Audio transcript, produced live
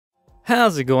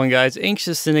How's it going, guys?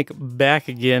 Anxious Cynic back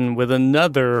again with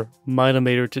another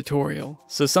Mine-imator tutorial.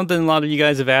 So something a lot of you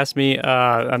guys have asked me,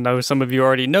 I know some of you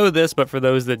already know this, but for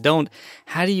those that don't,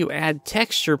 how do you add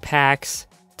texture packs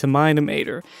to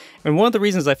Mine-imator? And one of the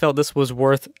reasons I felt this was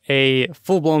worth a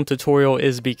full-blown tutorial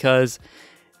is because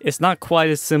it's not quite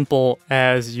as simple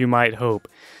as you might hope.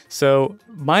 So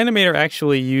Mine-imator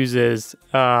actually uses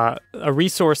a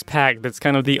resource pack that's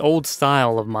kind of the old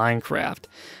style of Minecraft.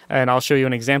 And I'll show you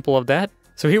an example of that.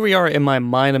 So here we are in my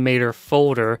Mine-imator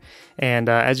folder. And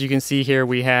as you can see here,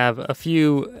 we have a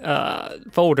few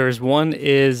folders. One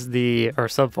is or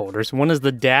subfolders. One is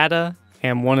the data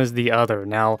and one is the other.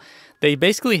 Now, they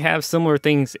basically have similar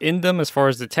things in them as far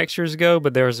as the textures go,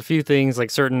 but there's a few things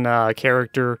like certain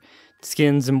character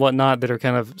skins and whatnot that are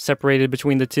kind of separated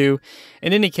between the two.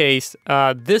 In any case,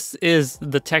 this is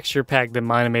the texture pack that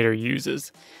Mine-imator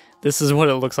uses. This is what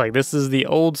it looks like. This is the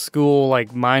old school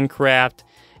like Minecraft.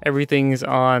 Everything's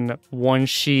on one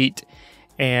sheet.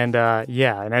 And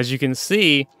yeah, and as you can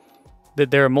see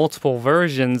that there are multiple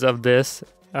versions of this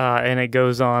and it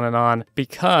goes on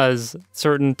because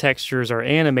certain textures are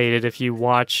animated. If you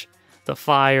watch the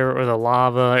fire or the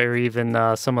lava or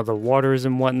even some of the waters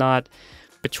and whatnot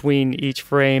between each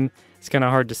frame, it's kind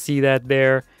of hard to see that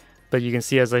there. But you can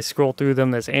see as I scroll through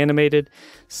them, that's animated.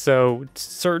 So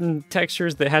certain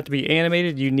textures that have to be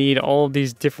animated, you need all of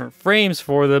these different frames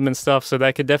for them and stuff. So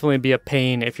that could definitely be a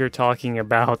pain if you're talking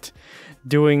about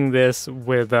doing this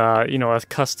with, you know, a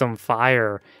custom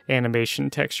fire animation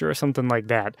texture or something like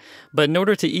that. But in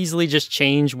order to easily just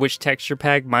change which texture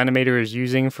pack Mine-imator is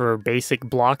using for basic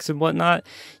blocks and whatnot,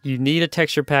 you need a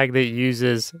texture pack that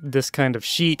uses this kind of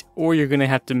sheet, or you're going to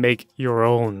have to make your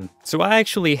own. So I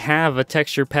actually have a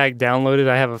texture pack downloaded.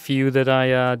 I have a few that I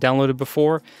downloaded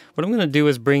before. What I'm going to do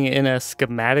is bring in a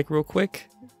schematic real quick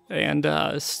and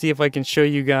see if I can show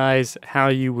you guys how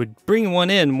you would bring one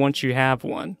in once you have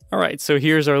one. All right, so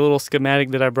here's our little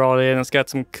schematic that I brought in. It's got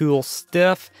some cool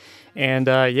stuff. And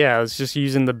yeah, it's just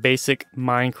using the basic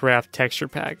Minecraft texture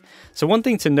pack. So one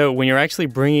thing to note, when you're actually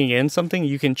bringing in something,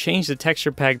 you can change the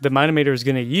texture pack the Mine-imator is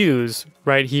going to use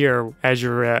right here as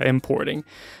you're importing.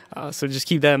 So just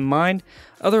keep that in mind.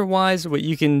 Otherwise, what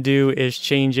you can do is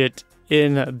change it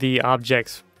in the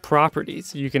object's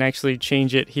properties. You can actually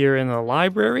change it here in the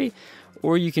library,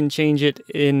 or you can change it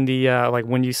in the like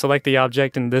when you select the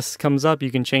object and this comes up,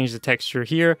 you can change the texture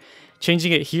here.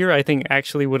 Changing it here, I think,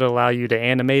 actually would allow you to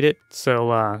animate it,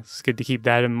 so it's good to keep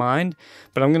that in mind.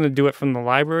 But I'm going to do it from the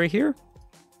library here.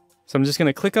 So I'm just going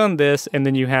to click on this, and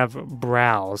then you have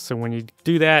Browse. So when you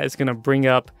do that, it's going to bring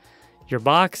up your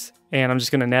box, and I'm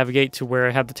just going to navigate to where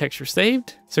I have the texture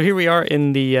saved. So here we are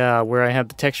in the where I have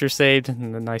the texture saved,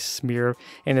 and the nice smear,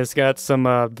 and it's got some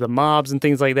of the mobs and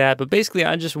things like that. But basically,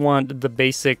 I just want the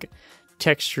basic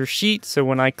texture sheet. So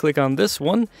when I click on this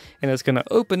one, and it's going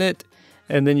to open it,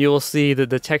 and then you'll see that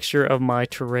the texture of my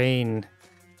terrain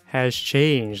has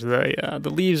changed.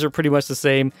 The leaves are pretty much the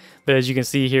same, but as you can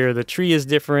see here, the tree is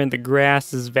different, the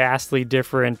grass is vastly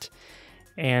different,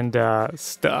 and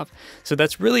stuff. So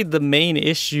that's really the main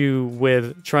issue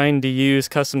with trying to use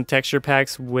custom texture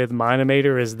packs with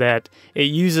Mine-imator, is that it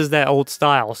uses that old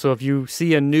style. So if you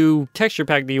see a new texture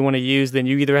pack that you want to use, then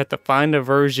you either have to find a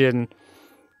version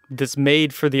that's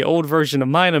made for the old version of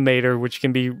Mine-imator, which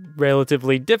can be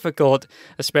relatively difficult,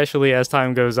 especially as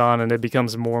time goes on and it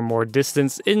becomes more and more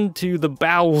distanced into the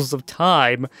bowels of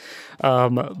time.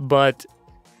 But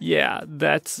yeah,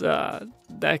 that's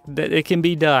that it can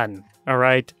be done. All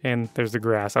right, and there's the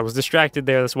grass. I was distracted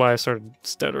there. That's why I started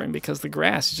stuttering, because the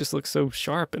grass just looks so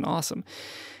sharp and awesome.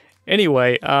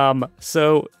 Anyway,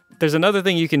 so there's another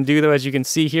thing you can do, though. As you can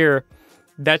see here,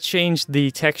 that changed the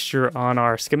texture on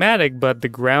our schematic, but the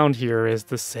ground here is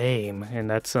the same, and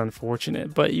that's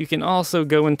unfortunate. But you can also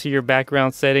go into your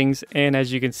background settings, and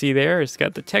as you can see there, it's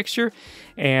got the texture.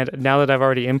 And now that I've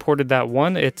already imported that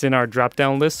one, it's in our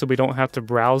drop-down list, so we don't have to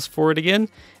browse for it again.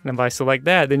 And if I select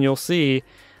that, then you'll see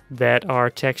that our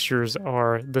textures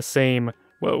are the same,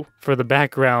 for the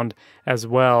background as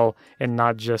well, and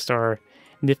not just our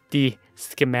nifty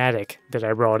schematic that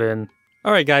I brought in.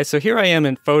 Alright guys, so here I am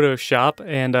in Photoshop,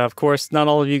 and of course not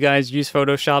all of you guys use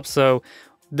Photoshop, so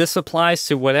this applies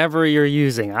to whatever you're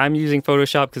using. I'm using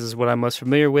Photoshop because it's what I'm most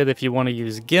familiar with. If you want to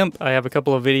use GIMP, I have a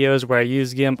couple of videos where I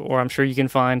use GIMP, or I'm sure you can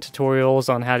find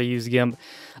tutorials on how to use GIMP.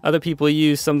 Other people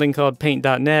use something called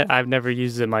Paint.net. I've never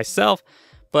used it myself.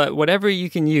 But whatever you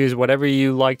can use, whatever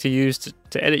you like to use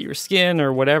to edit your skin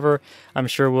or whatever, I'm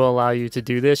sure will allow you to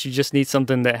do this. You just need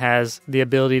something that has the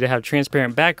ability to have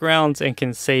transparent backgrounds and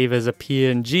can save as a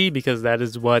PNG, because that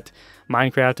is what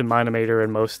Minecraft and Mine-imator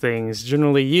and most things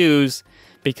generally use,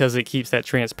 because it keeps that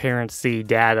transparency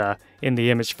data in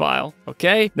the image file.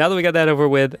 Okay, now that we got that over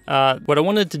with, what I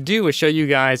wanted to do is show you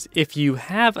guys if you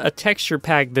have a texture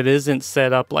pack that isn't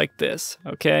set up like this.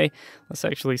 Okay, let's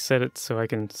actually set it so I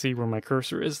can see where my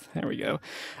cursor is. There we go.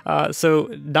 So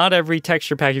not every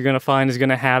texture pack you're going to find is going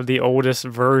to have the oldest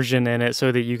version in it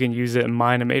so that you can use it in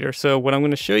Mine-imator. So what I'm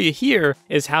going to show you here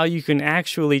is how you can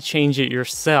actually change it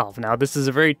yourself. Now this is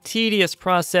a very tedious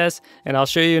process, and I'll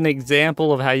show you an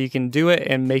example of how you can do it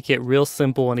and make it real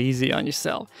simple and easy on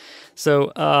yourself.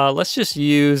 So let's just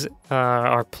use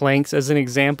our planks as an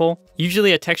example.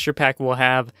 Usually a texture pack will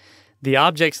have the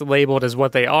objects labeled as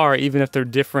what they are, even if they're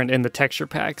different in the texture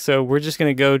pack. So we're just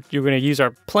going to go, you're going to use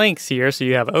our planks here. So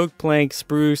you have oak plank,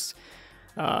 spruce,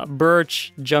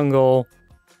 birch, jungle,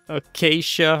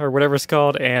 acacia, or whatever it's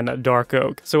called, and dark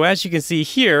oak. So as you can see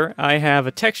here, I have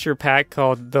a texture pack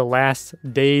called the last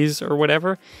days or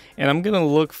whatever, and I'm going to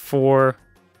look for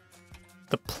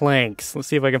the planks. Let's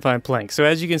see if I can find planks. So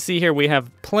as you can see here, we have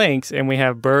planks, and we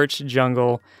have birch,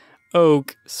 jungle,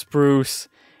 oak, spruce,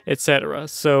 etc.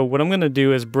 So what I'm going to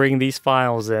do is bring these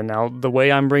files in. Now, the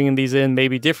way I'm bringing these in may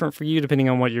be different for you depending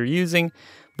on what you're using,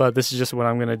 but this is just what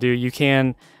I'm going to do. You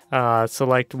can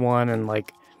select one and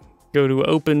like go to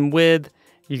open with.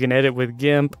 You can edit with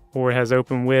GIMP, or it has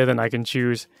open with, and I can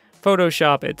choose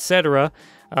Photoshop, etc.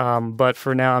 But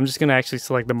for now, I'm just going to actually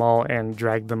select them all and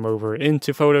drag them over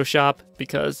into Photoshop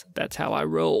because that's how I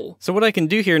roll. So what I can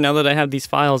do here now that I have these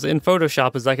files in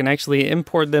Photoshop is I can actually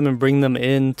import them and bring them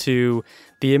into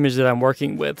the image that I'm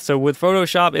working with. So with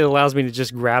Photoshop, it allows me to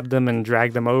just grab them and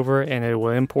drag them over, and it will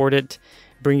import it,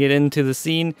 bring it into the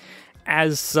scene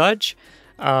as such.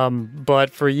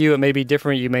 But for you, it may be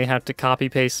different. You may have to copy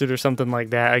paste it or something like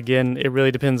that. Again, it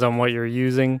really depends on what you're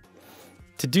using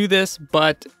to do this,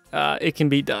 but it can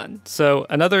be done. So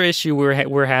another issue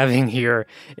we're having here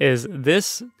is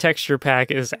this texture pack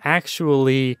is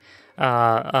actually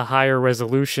a higher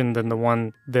resolution than the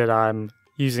one that I'm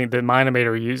using, that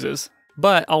Mine-imator uses.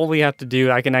 But all we have to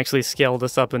do, I can actually scale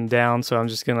this up and down. So I'm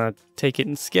just gonna take it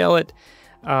and scale it,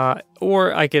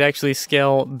 or I could actually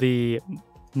scale the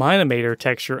Mine-imator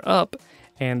texture up,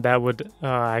 and that would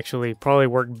actually probably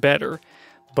work better.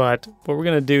 But what we're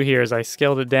gonna do here is I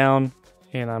scaled it down,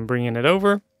 and I'm bringing it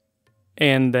over,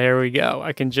 and there we go.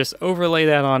 I can just overlay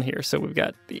that on here. So we've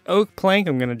got the oak plank.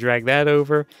 I'm going to drag that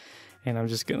over, and I'm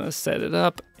just going to set it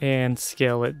up and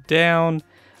scale it down.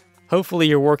 Hopefully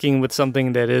you're working with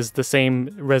something that is the same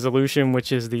resolution,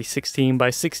 which is the 16 by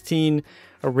 16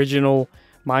 original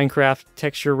Minecraft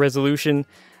texture resolution.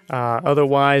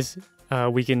 Otherwise,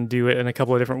 we can do it in a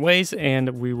couple of different ways,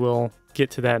 and we will get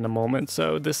to that in a moment.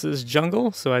 So this is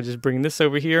jungle. So I just bring this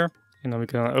over here, and I'm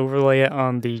going to overlay it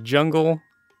on the jungle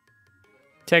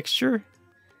texture.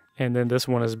 And then this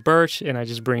one is birch, and I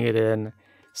just bring it in,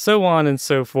 so on and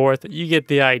so forth. You get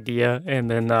the idea, and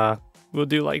then we'll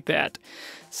do like that.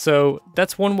 So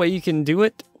that's one way you can do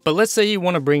it. But let's say you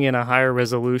want to bring in a higher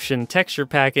resolution texture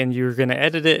pack, and you're going to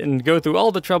edit it and go through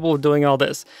all the trouble of doing all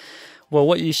this. Well,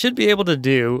 what you should be able to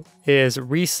do is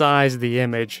resize the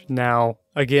image. Now,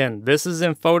 again, this is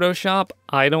in Photoshop.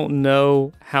 I don't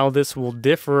know how this will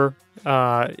differ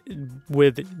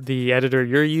with the editor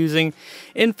you're using.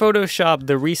 In Photoshop,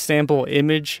 the resample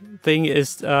image thing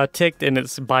is ticked, and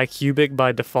it's bicubic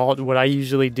by default. What I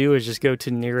usually do is just go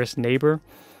to nearest neighbor.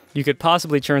 You could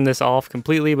possibly turn this off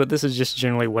completely, but this is just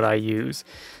generally what I use.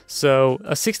 So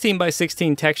a 16 by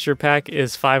 16 texture pack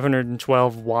is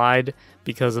 512 wide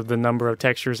because of the number of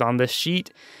textures on this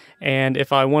sheet. And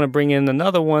if I want to bring in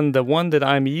another one, the one that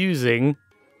I'm using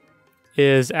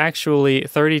is actually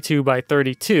 32 by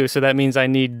 32. So that means I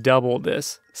need double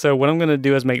this. So what I'm going to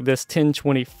do is make this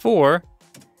 1024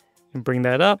 and bring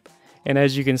that up. And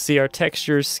as you can see, our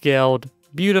textures scaled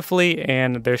beautifully,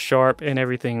 and they're sharp, and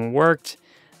everything worked.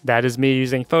 That is me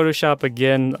using Photoshop.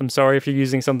 Again, I'm sorry if you're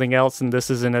using something else and this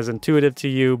isn't as intuitive to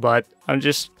you, but I'm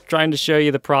just trying to show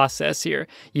you the process here.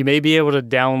 You may be able to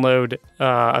download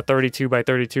a 32 by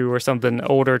 32 or something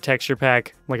older texture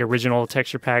pack, like original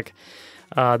texture pack,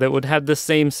 that would have the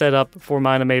same setup for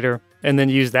Mine-imator, and then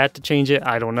use that to change it.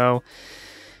 I don't know.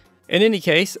 In any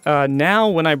case, now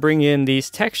when I bring in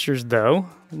these textures though,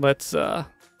 let's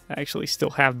actually still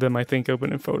have them, I think,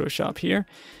 open in Photoshop here.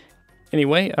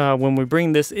 Anyway, when we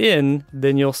bring this in,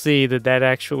 then you'll see that that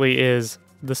actually is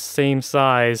the same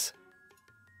size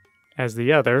as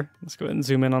the other. Let's go ahead and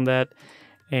zoom in on that,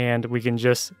 and we can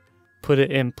just put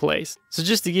it in place. So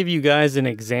just to give you guys an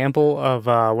example of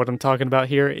what I'm talking about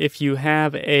here, if you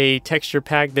have a texture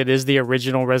pack that is the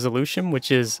original resolution,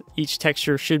 which is each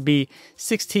texture should be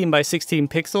 16 by 16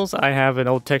 pixels. I have an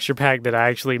old texture pack that I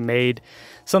actually made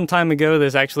some time ago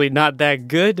that's actually not that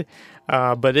good,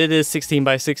 but it is 16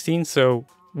 by 16. So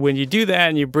when you do that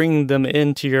and you bring them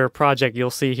into your project,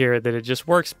 you'll see here that it just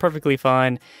works perfectly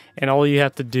fine. And all you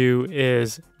have to do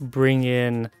is bring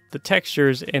in the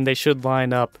textures and they should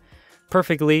line up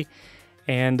perfectly.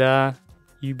 And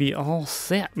you be all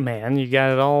set, man. You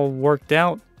got it all worked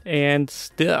out and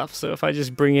stuff. So if I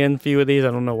just bring in a few of these,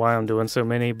 I don't know why I'm doing so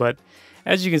many, but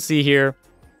as you can see here,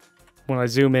 when I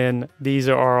zoom in, these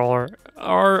are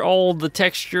all the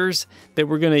textures that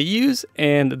we're going to use,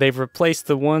 and they've replaced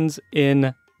the ones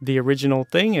in the original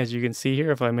thing. As you can see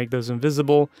here, if I make those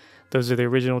invisible, those are the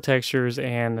original textures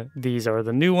and these are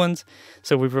the new ones.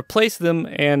 So we've replaced them,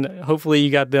 and hopefully you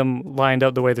got them lined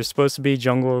up the way they're supposed to be,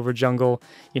 jungle over jungle.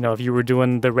 You know, if you were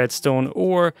doing the redstone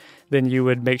ore, then you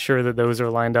would make sure that those are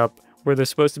lined up where they're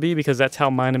supposed to be, because that's how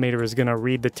Mine-imator is going to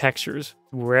read the textures.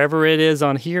 Wherever it is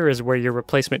on here is where your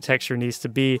replacement texture needs to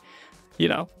be. You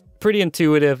know, pretty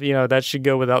intuitive, you know, that should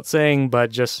go without saying,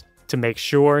 but just to make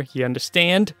sure you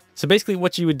understand. So basically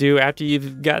what you would do after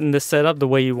you've gotten this set up the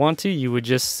way you want to, you would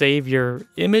just save your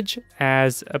image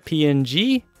as a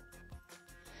PNG.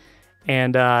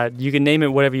 And you can name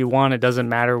it whatever you want. It doesn't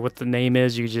matter what the name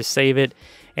is. You just save it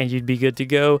and you'd be good to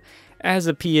go as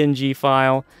a PNG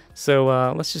file.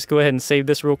 So let's just go ahead and save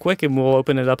this real quick and we'll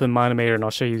open it up in Mine-imator and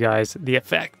I'll show you guys the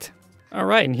effect. All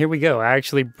right, and here we go. I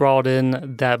actually brought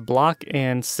in that block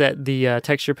and set the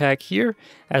texture pack here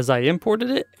as I imported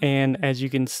it. And as you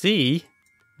can see,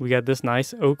 we got this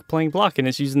nice oak plank block, and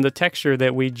it's using the texture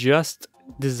that we just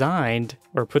designed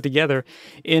or put together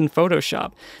in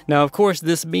Photoshop. Now, of course,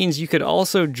 this means you could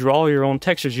also draw your own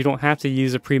textures. You don't have to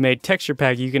use a pre-made texture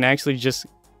pack. You can actually just,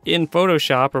 in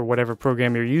Photoshop or whatever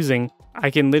program you're using, I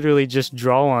can literally just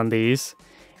draw on these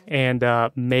and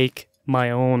make my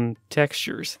own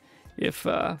textures. If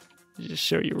just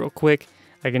show you real quick,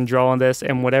 I can draw on this,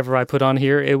 and whatever I put on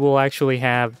here, it will actually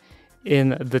have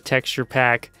in the texture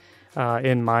pack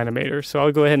in Mine-imator. So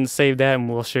I'll go ahead and save that, and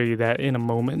we'll show you that in a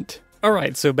moment. All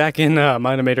right, so back in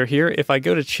Mine-imator here, if I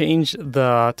go to change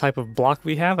the type of block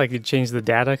we have, I could change the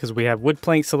data because we have wood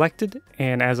plank selected.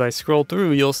 And as I scroll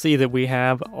through, you'll see that we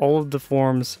have all of the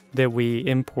forms that we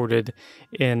imported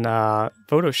in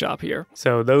Photoshop here.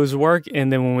 So those work,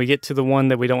 and then when we get to the one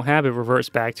that we don't have, it reverts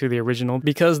back to the original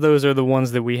because those are the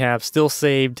ones that we have still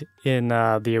saved in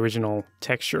the original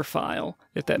texture file,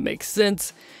 if that makes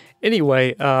sense.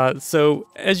 Anyway, so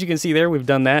as you can see there, we've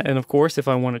done that. And of course, if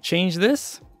I want to change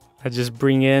this, I just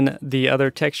bring in the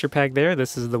other texture pack there.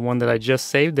 This is the one that I just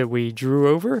saved that we drew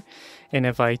over. And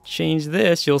if I change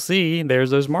this, you'll see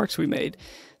there's those marks we made.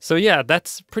 So yeah,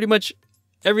 that's pretty much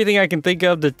everything I can think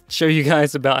of to show you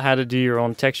guys about how to do your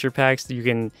own texture packs. You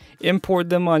can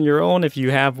import them on your own if you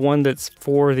have one that's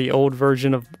for the old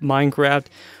version of Minecraft,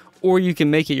 or you can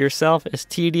make it yourself. It's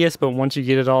tedious, but once you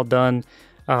get it all done,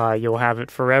 you'll have it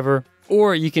forever.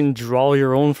 Or you can draw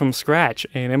your own from scratch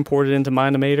and import it into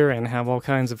Mine-imator and have all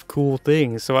kinds of cool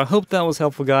things. So I hope that was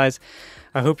helpful, guys.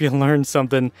 I hope you learned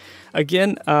something.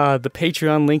 Again, the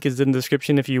Patreon link is in the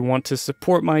description if you want to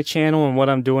support my channel and what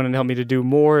I'm doing and help me to do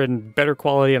more and better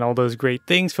quality and all those great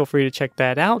things. Feel free to check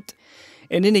that out.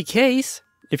 In any case,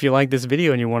 if you like this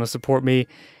video and you want to support me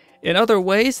in other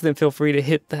ways, then feel free to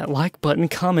hit that like button,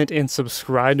 comment, and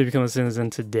subscribe to become a citizen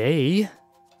today.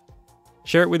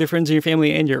 Share it with your friends and your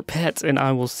family and your pets, and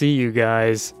I will see you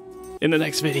guys in the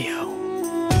next video.